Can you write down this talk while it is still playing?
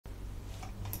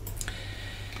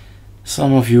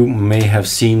Some of you may have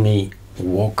seen me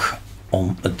walk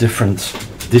on a different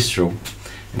distro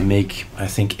and make, I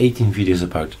think, 18 videos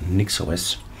about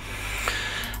NixOS.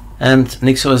 And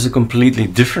NixOS is a completely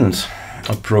different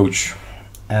approach,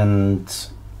 and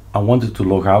I wanted to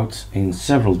log out in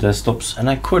several desktops and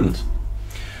I couldn't.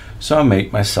 So I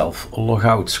made myself a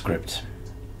logout script.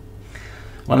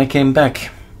 When I came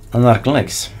back on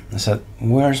ArcoLinux, I said,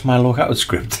 where's my logout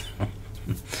script?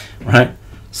 Right?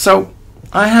 So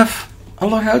I have a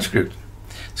logout script.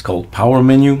 It's called Power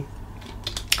Menu,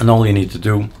 and all you need to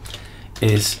do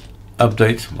is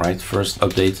update, right? First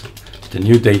update. The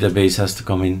new database has to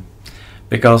come in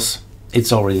because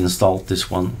it's already installed, this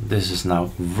one. This is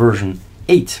now version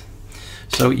 8.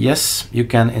 So yes, you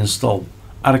can install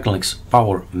ArcoLinux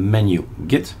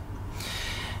WHAT.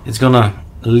 It's gonna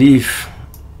leave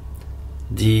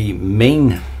the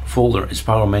main folder is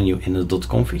Power Menu in the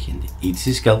 .config in the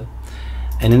etc,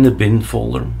 and in the bin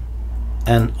folder,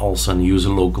 and also use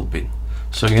a local bin.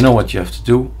 So you know what you have to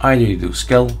do. Either you do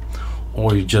skel,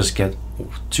 or you just get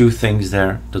two things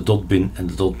there, the .bin and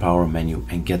the .power menu,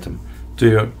 and get them to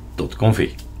your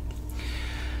 .config.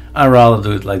 I rather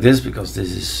do it like this because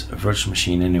this is a virtual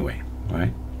machine anyway,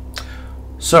 right?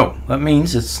 So that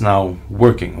means it's now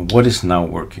working. What is now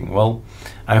working? Well,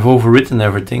 I've overwritten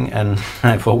everything, and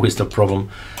I've always the problem.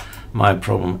 My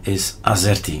problem is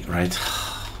Azerty, right?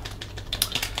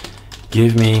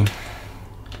 Give me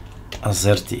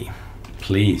Azerty,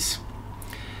 please.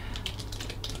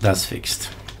 That's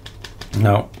fixed.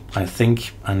 Now I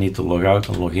think I need to log out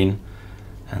and log in,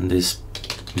 and this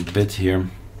bit here,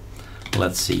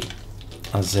 let's see,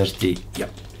 Azerty, yeah.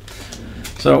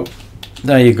 So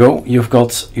there you go, you've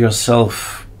got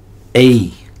yourself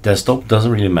a desktop,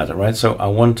 doesn't really matter, right? So I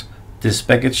want this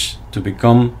package to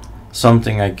become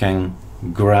something I can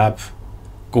grab,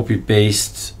 copy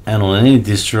paste, and on any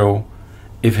distro,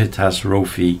 if it has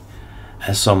rofi,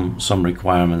 has some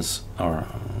requirements or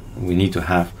we need to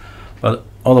have, but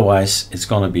otherwise it's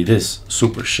gonna be this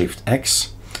Super Shift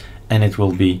X, and it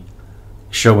will be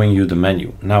showing you the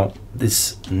menu. Now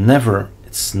it's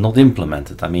not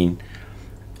implemented. I mean,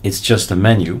 it's just a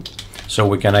menu, so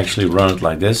we can actually run it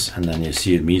like this, and then you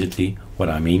see immediately what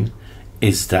I mean.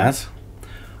 Is that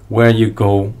where you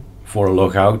go for a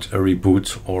logout, a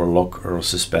reboot, or a lock, or a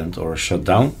suspend, or a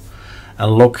shutdown,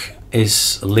 and lock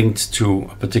is linked to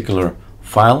a particular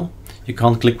file. You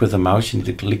can't click with the mouse, you need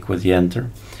to click with the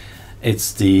enter.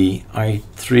 It's the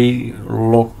i3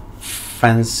 lock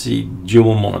fancy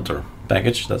dual monitor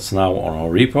package that's now on our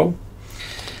repo,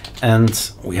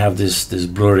 and we have this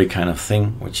blurry kind of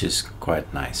thing, which is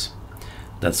quite nice.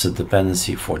 That's a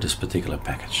dependency for this particular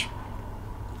package.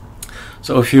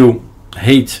 So if you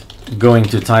hate going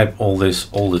to type all this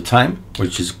all the time,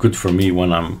 which is good for me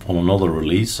when I'm on another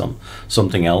release,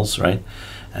 something else, right?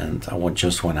 And I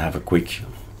just want to have a quick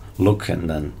look and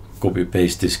then copy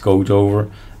paste this code over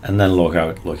and then log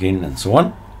out, log in, and so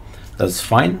on. That's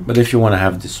fine. But if you want to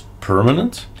have this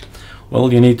permanent,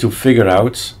 well, you need to figure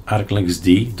out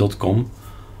arcolinux-d.com,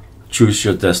 choose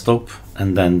your desktop,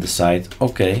 and then decide,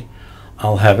 okay,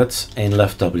 I'll have it in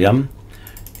left WM,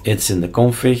 it's in the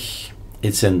config,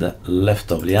 it's in the left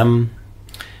WM,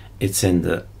 it's in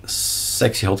the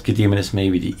sexy hotkey daemon is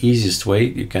maybe the easiest way.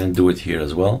 You can do it here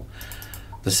as well.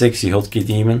 The sexy hotkey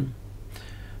daemon,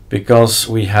 because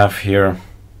we have here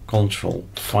control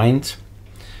find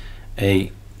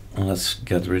let's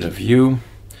get rid of you.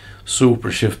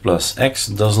 Super Shift plus X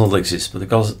does not exist, but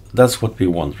because that's what we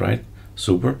want, right?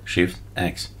 Super Shift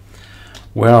X.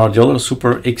 Where are the other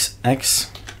Super XX?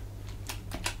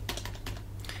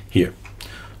 Here.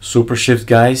 Super Shift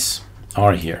guys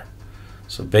are here.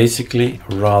 So basically,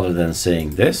 rather than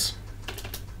saying this,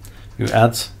 you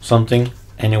add something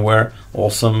anywhere.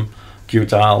 Awesome,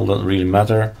 Qtile, doesn't really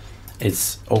matter.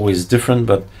 It's always different,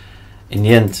 but in the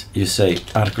end, you say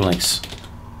ArcoLinux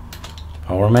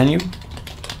Power Menu.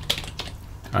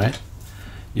 Right?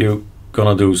 You're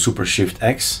gonna do Super Shift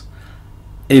X.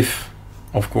 If,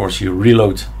 of course, you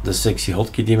reload the sexy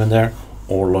hotkey daemon there,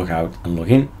 or log out and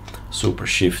log in, Super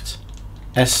Shift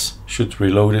S should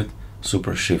reload it,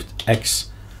 Super Shift X,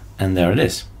 and there it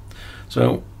is.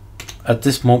 So at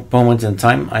this moment in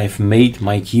time, I've made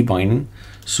my key binding.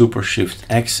 Super Shift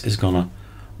X is gonna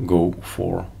go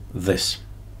for this.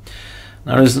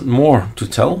 Now there's more to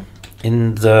tell.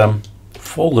 In the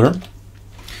folder,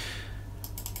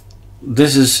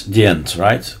 this is the end,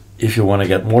 right? If you want to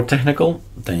get more technical,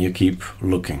 then you keep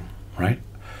looking, right?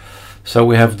 So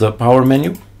we have the power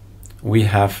menu. We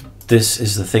have, this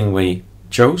is the thing we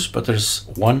chose, but there's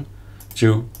 1,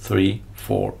 2, 3,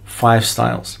 4, 5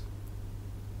 styles.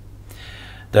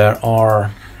 There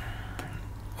are,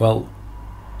 well,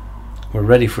 we're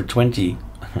ready for 20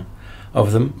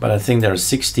 of them, but I think there are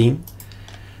 16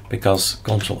 because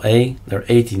Control A, there are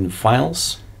 18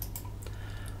 files,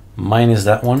 minus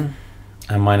that one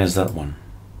and minus that one,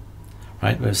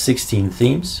 right? We have 16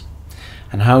 themes.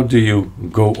 And how do you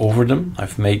go over them?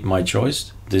 I've made my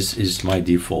choice. This is my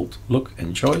default look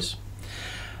and choice.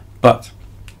 But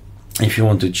if you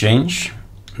want to change,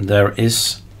 there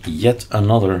is yet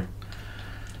another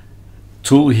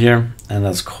tool here, and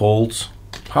that's called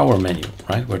Power Menu,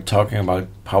 right? We're talking about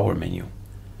Power Menu.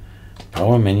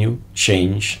 Power Menu,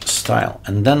 change style.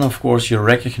 And then of course you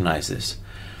recognize this.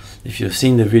 If you've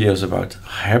seen the videos about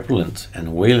Hyperlint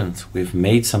and Wayland, we've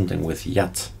made something with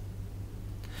YAT.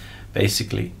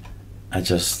 Basically, I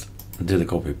just did a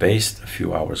copy paste, a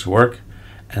few hours work,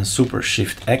 and Super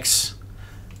Shift X,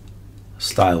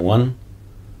 style 1,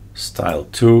 style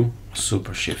 2,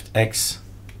 Super Shift X,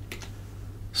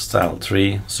 style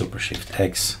 3, Super Shift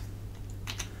X,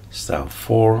 style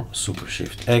 4, Super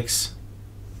Shift X,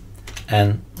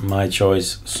 and my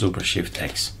choice, Super Shift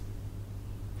X.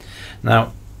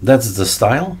 Now, that's the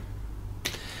style,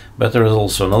 but there is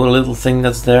also another little thing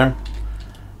that's there.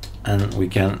 And we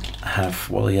can have,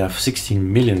 well, you have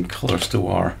 16 million colors to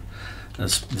our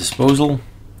disposal.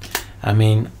 I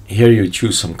mean, here you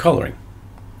choose some coloring.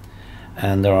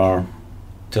 And there are,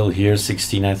 till here,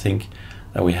 16, I think,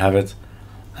 that we have it.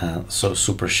 So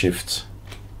Super Shift.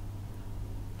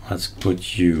 Let's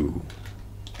put you.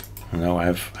 No,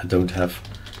 I don't have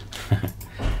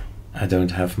I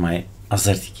don't have my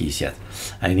AZERTY keys yet.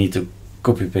 I need to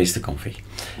copy paste the config.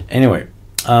 Anyway,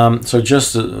 so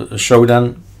just to show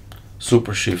then,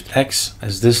 Super Shift X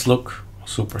as this look,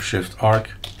 Super Shift Arc,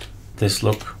 this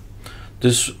look.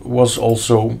 This was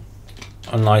also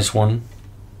a nice one.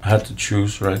 I had to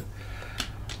choose, right?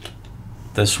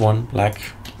 This one,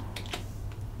 black,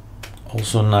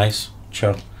 also nice.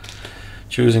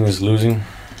 Choosing is losing.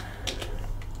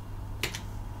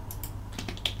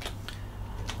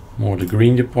 More the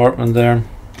green department there.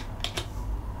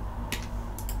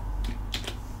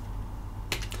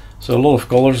 So a lot of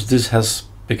colors. This has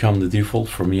become the default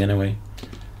for me anyway.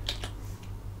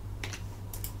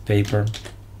 Paper.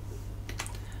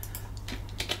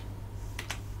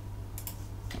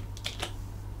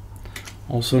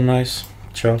 Also nice.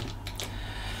 Sure.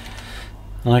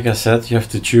 Like I said, you have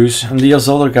to choose, and these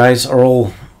other guys are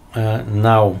all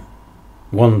now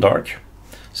one dark.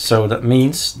 So that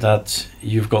means that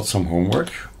you've got some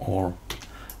homework, or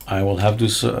I will have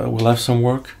this. Will have some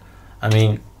work. I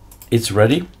mean, it's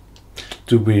ready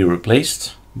to be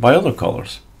replaced by other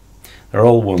colors. They're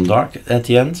all one dark at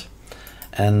the end,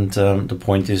 and the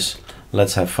point is,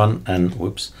 let's have fun and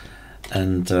whoops,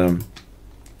 and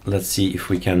let's see if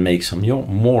we can make some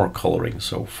more coloring.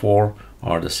 So 4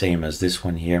 are the same as this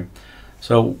one here.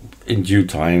 So in due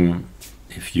time,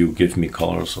 if you give me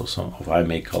colors, or if I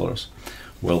make colors,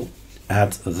 we'll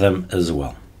add them as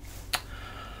well.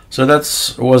 So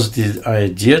that was the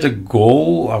idea, the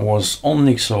goal. I was on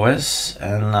NixOS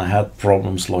and I had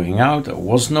problems logging out. There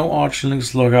was no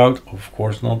ArcoLinux logout, of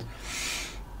course not.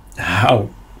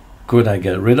 How could I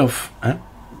get rid of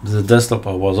the desktop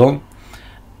I was on?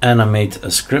 And I made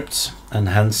a script, and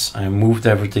hence I moved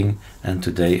everything, and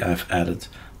today I've added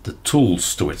the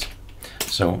tools to it.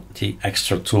 So the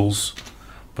extra tools,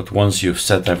 but once you've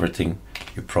set everything,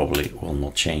 you probably will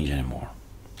not change anymore.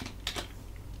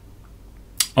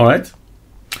 All right,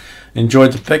 enjoy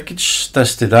the package,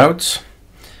 test it out,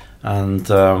 and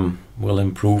we'll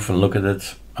improve and look at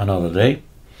it another day,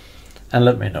 and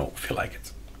let me know if you like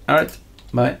it. All right,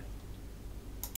 bye.